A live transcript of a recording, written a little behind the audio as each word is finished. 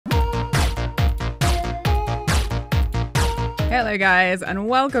Hello guys, and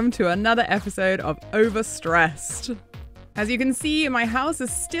welcome to another episode of Overstressed. As you can see, my house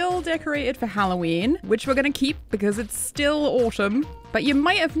is still decorated for Halloween, which we're gonna keep because it's still autumn. But you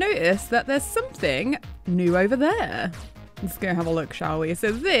might have noticed that there's something new over there. Let's go have a look, shall we?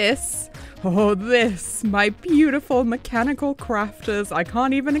 So this, my beautiful mechanical crafters. I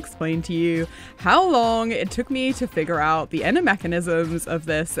can't even explain to you how long it took me to figure out the inner mechanisms of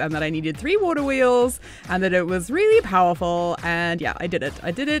this, and that I needed 3 water wheels, and that it was really powerful. And yeah, I did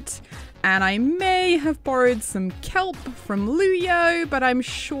it. And I may have borrowed some kelp from Luyo, but I'm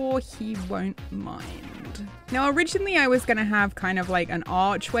sure he won't mind. Now, originally I was going to have kind of like an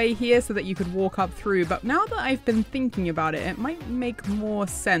archway here so that you could walk up through, but now that I've been thinking about it, it might make more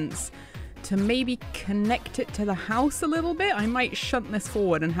sense to maybe connect it to the house a little bit. I might shunt this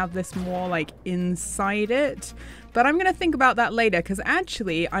forward and have this more like inside it, but I'm going to think about that later, because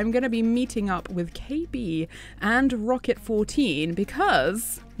actually I'm going to be meeting up with KB and Rockit14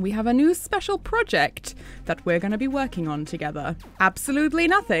 because we have a new special project that we're going to be working on together. Absolutely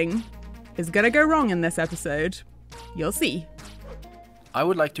nothing is going to go wrong in this episode. You'll see. I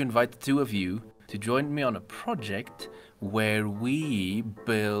would like to invite the two of you to join me on a project where we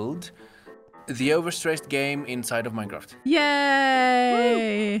build the Overstressed game inside of Minecraft.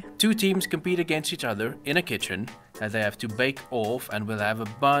 Yay! Woo! 2 teams compete against each other in a kitchen that they have to bake off, and we'll have a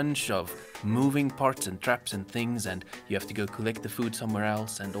bunch of moving parts and traps and things, and you have to go collect the food somewhere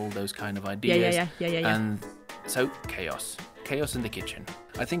else and all those kind of ideas. Yeah. And so chaos in the kitchen.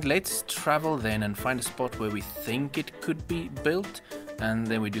 I think let's travel then and find a spot where we think it could be built, and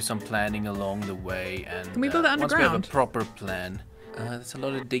then we do some planning along the way. And can we build it underground? Once we have a proper plan. That's a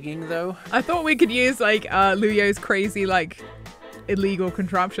lot of digging though. I thought we could use like Luyo's crazy like illegal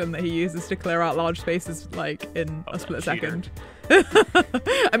contraption that he uses to clear out large spaces like in a split second.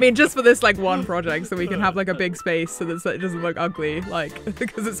 I mean, just for this like one project, so we can have like a big space so that it doesn't look ugly, like,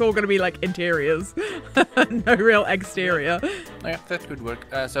 because it's all going to be like interiors, no real exterior. Yeah, that could work.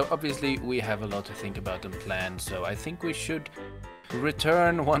 So obviously we have a lot to think about and plan, so I think we should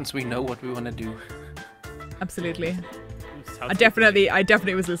return once we know what we want to do. Absolutely. I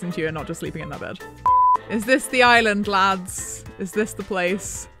definitely was listening to you and not just sleeping in that bed. Is this the island, lads? Is this the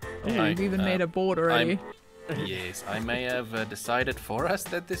place? Oh, we've even made a board already. Yes, I may have decided for us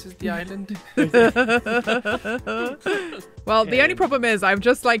that this is the island. Well, the only problem is I've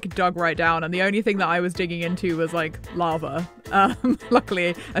just like dug right down, and the only thing that I was digging into was like lava.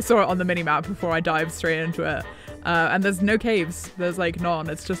 Luckily, I saw it on the minimap before I dived straight into it. And there's no caves. There's like none.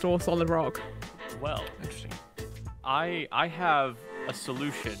 It's just all solid rock. Well, interesting. I have a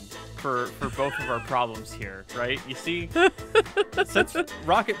solution for both of our problems here, right? You see, since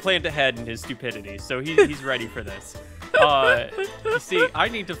Rockit planned ahead in his stupidity, so he's ready for this. You see, I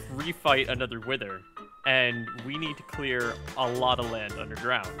need to refight another Wither, and we need to clear a lot of land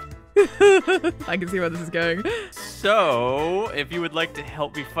underground. I can see where this is going. So, if you would like to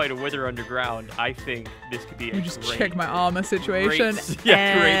help me fight a Wither underground, I think this could be a just check my armor situation. Great start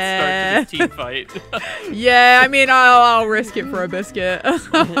to this team fight. Yeah, I mean, I'll risk it for a biscuit.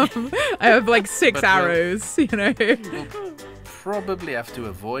 I have like 6 arrows, you know. We'll probably have to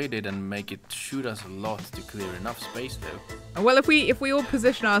avoid it and make it shoot us a lot to clear enough space, though. Well, if we all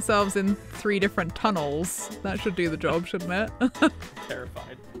position ourselves in 3 different tunnels, that should do the job, shouldn't it?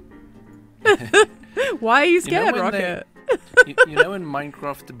 Terrified. Why are you scared, Rockit? You know in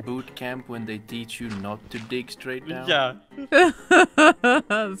Minecraft boot camp when they teach you not to dig straight down? Yeah.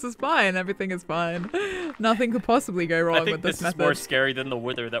 This is fine. Everything is fine. Nothing could possibly go wrong with this method. Is more scary than the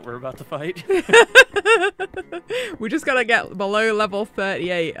Wither that we're about to fight. We just gotta get below level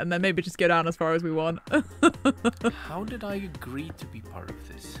 38 and then maybe just go down as far as we want. How did I agree to be part of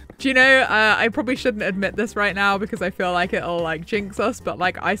this? Do you know, I probably shouldn't admit this right now because I feel like it'll like jinx us, but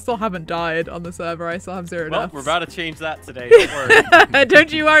like I still haven't died on the server. I still have 0 deaths. Well, we're about to change that today. Don't worry.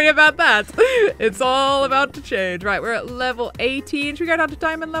 Don't you worry about that. It's all about to change. Right, we're at level 18. Should we go down to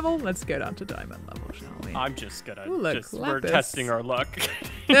diamond level? Let's go down to diamond level, shall we? I'm just gonna we're lapis. testing our luck.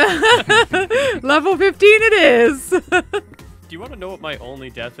 Level 15 it is. Do you want to know what my only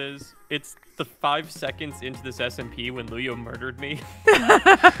death is? It's the 5 seconds into this SMP when Luyo murdered me.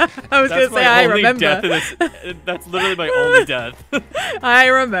 I was going to say, I remember. That's literally my only death. I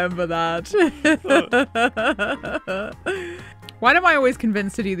remember that. Why am I always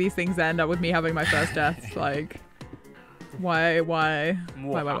convinced to do these things that end up with me having my first death? Like, why? Right,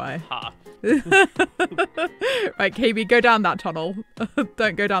 KB, go down that tunnel.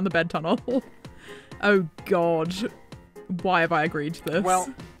 Don't go down the bed tunnel. Oh, God. Why have I agreed to this? Well,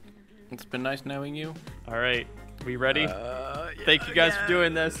 it's been nice knowing you. All right. We ready? Thank you guys for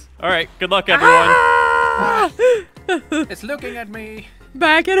doing this. All right. Good luck, everyone. It's looking at me.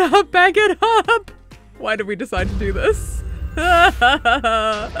 Back it up, back it up. Why did we decide to do this?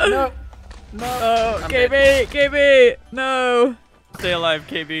 No. No. Oh, I'm KB, dead. KB, no. Stay alive,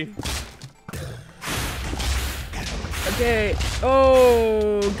 KB. Okay.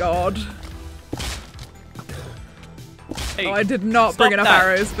 Oh, God. Hey, Oh, I did not bring enough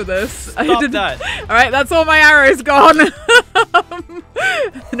arrows for this. I Stop did. that. All right, that's all my arrows gone.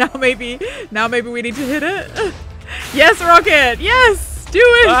 now maybe we need to hit it. Yes, Rockit. Yes, do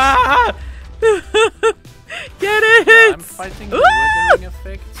it. Ah! Get it. Yeah, I'm fighting the withering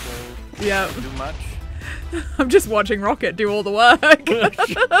effect, so Yeah. don't do much. I'm just watching Rockit do all the work.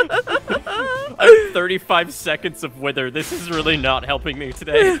 I have 35 seconds of wither. This is really not helping me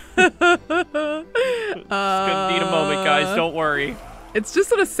today. Just gonna need a moment, guys. Don't worry. It's just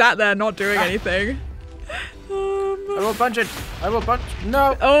sort of sat there not doing anything. I will punch it. I will punch.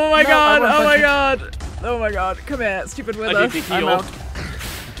 No. Oh my No, god, I won't oh my punch it. god. Oh my god, come here, stupid I wither. need to I'm heal. out.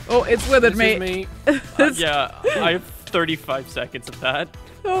 Oh, it's withered This me. is me. Yeah, I have 35 seconds of that.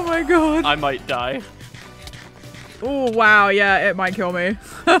 Oh my god. I might die. Oh wow, yeah, it might kill me.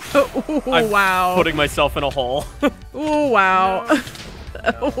 Oh I'm wow. Putting myself in a hole. Oh wow.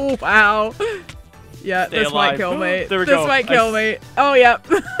 Oh wow. Yeah, Stay this might alive. kill me. There we this go. might kill me. Oh yep.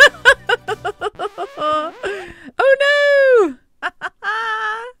 Oh no!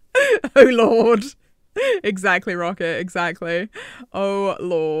 Oh lord. Exactly, Rockit, exactly. Oh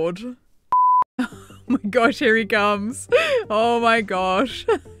lord. Oh my gosh, here he comes. Oh my gosh.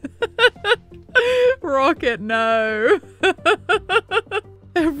 Rockit, no.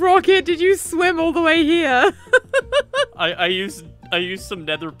 Rockit, did you swim all the way here? I used some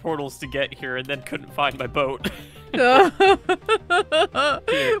nether portals to get here and then couldn't find my boat. Poor I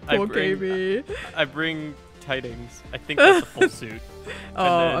KB. I bring tidings. I think that's a full suit.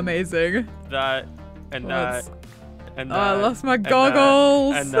 Oh, then amazing. That and Let's- that and Oh, that. I lost my and that,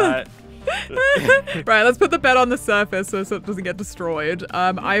 goggles. And that. Right, let's put the bed on the surface so it doesn't get destroyed.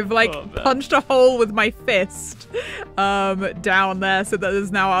 I've like Oh, man. punched a hole with my fist down there so that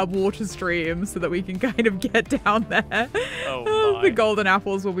there's now a water stream so that we can kind of get down there. Oh my. The golden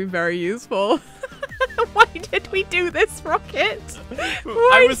apples will be very useful. Why did we do this, Rockit?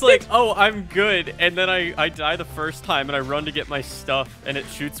 I was like, oh, I'm good. And then I die the first time and I run to get my stuff and it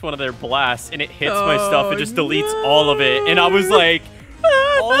shoots one of their blasts and it hits my stuff and just deletes all of it. And I was like,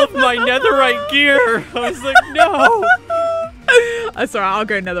 all of my netherite gear. I was like, no. Sorry, I'll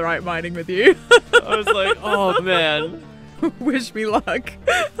go netherite mining with you. I was like, oh man. Wish me luck.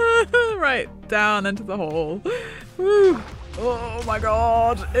 Right, down into the hole. Woo. Oh my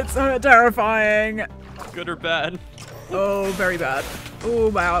god, it's so terrifying. Good or bad? Oh, very bad. Oh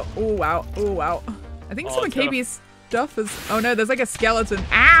wow, oh wow, oh wow. I think some of it's got a- KB's stuff is... Oh no, there's like a skeleton.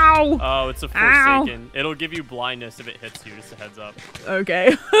 Ow! Oh, it's a Forsaken. It'll give you blindness if it hits you, just a heads up.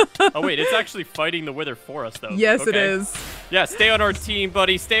 Okay. Oh wait, it's actually fighting the wither for us though. Yes, it Okay. is. Yeah, stay on our team,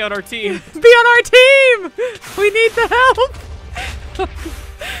 buddy. Stay on our team. Be on our team! We need the help!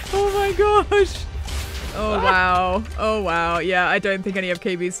 Oh my gosh. Oh wow. Oh wow. Yeah, I don't think any of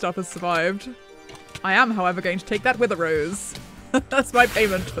KB's stuff has survived. I am, however, going to take that wither rose. That's my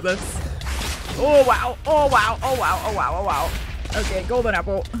payment for this. Oh wow. Oh wow. Oh wow. Oh wow. Oh wow. Okay, golden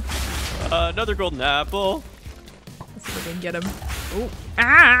apple. Another golden apple. Let's see if I can get him. Oh.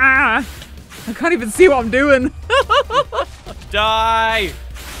 Ah! I can't even see what I'm doing. Die!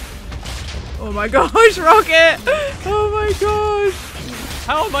 Oh my gosh, Rockit! Oh my gosh!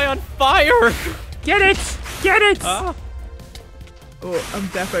 How am I on fire? Get it! Get it! Ah. Oh, I'm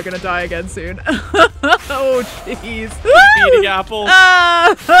definitely gonna die again soon. Oh, jeez. Eating apples.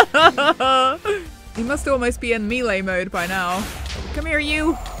 Ah! He must almost be in melee mode by now. Come here,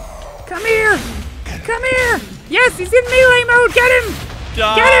 you! Come here! Come here! Yes, he's in melee mode! Get him!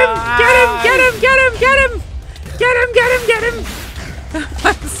 Die! Get him! Get him! Get him! Get him! Get him! Get him! Get him! Get him!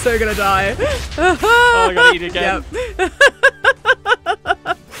 I'm so gonna die. Oh, I gotta eat again. Yep.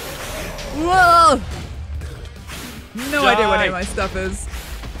 Whoa! No idea what any of my stuff is.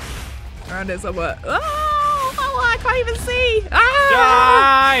 Around here somewhere. Oh, I can't even see! Ah!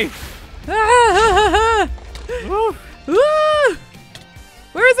 Die! Ah! Woo. Ah!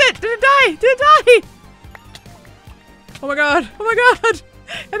 Where is it? Did it die? Did it die? Oh my god! Oh my god!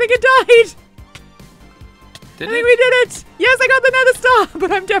 I think it died! I think we did it! Yes, I got the nether star,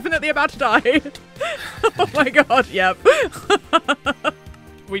 but I'm definitely about to die. Oh my god, yep.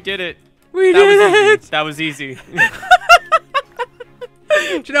 We did it. We That did was easy. it! That was easy.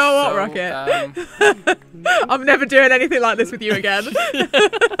 Do you know what, So, Rockit? I'm never doing anything like this with you again.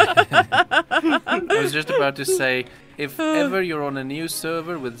 I was just about to say, If ever you're on a new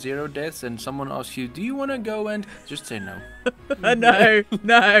server with 0 deaths and someone asks you, do you want to go, and just say no.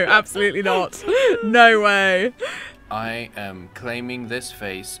 No, absolutely not. No way. I am claiming this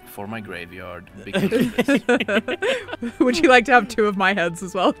face for my graveyard because of this. Would you like to have 2 of my heads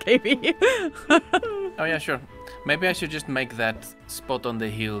as well, KB? Oh yeah, sure. Maybe I should just make that spot on the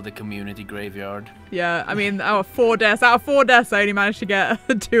hill the community graveyard. Yeah, I mean, out of 4 deaths, I only managed to get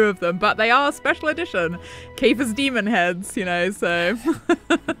 2 of them, but they are special edition. Kiefer's demon heads, you know, so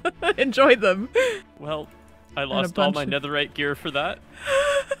enjoy them. Well, I lost all my netherite gear for that.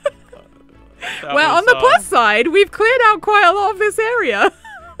 Well, on the plus side, we've cleared out quite a lot of this area.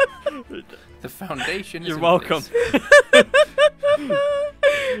 The foundation is You're in welcome. place.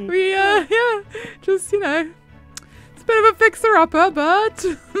 Yeah, just, you know, it's a bit of a fixer-upper, but...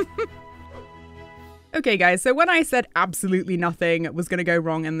 Okay, guys, so when I said absolutely nothing was going to go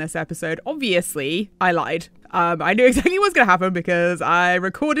wrong in this episode, obviously, I lied. I knew exactly what was going to happen because I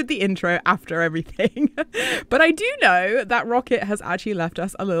recorded the intro after everything. But I do know that Rockit has actually left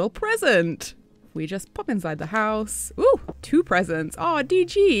us a little present. We just pop inside the house. Ooh, 2 presents. Oh,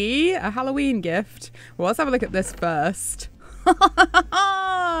 DG, a Halloween gift. Well, let's have a look at this first.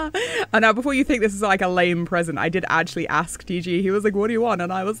 And now, before you think this is like a lame present, I did actually ask DG. He was like, what do you want?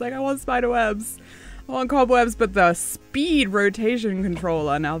 And I was like, I want spider webs. I want cobwebs, but the speed rotation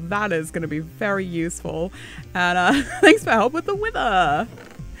controller. Now that is going to be very useful. And thanks for help with the wither.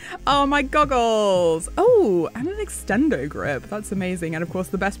 Oh, my goggles. Oh, and an extendo grip. That's amazing. And of course,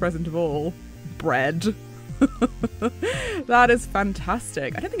 the best present of all, bread. That is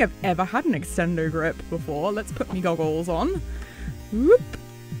fantastic. I don't think I've ever had an extendo grip before. Let's put me goggles on. Whoop.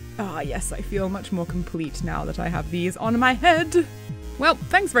 Ah, yes, I feel much more complete now that I have these on my head. Well,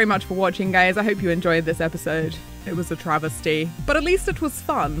 thanks very much for watching, guys. I hope you enjoyed this episode. It was a travesty, but at least it was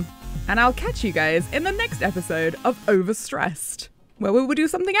fun. And I'll catch you guys in the next episode of Overstressed, where we will do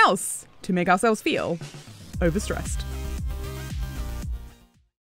something else to make ourselves feel overstressed.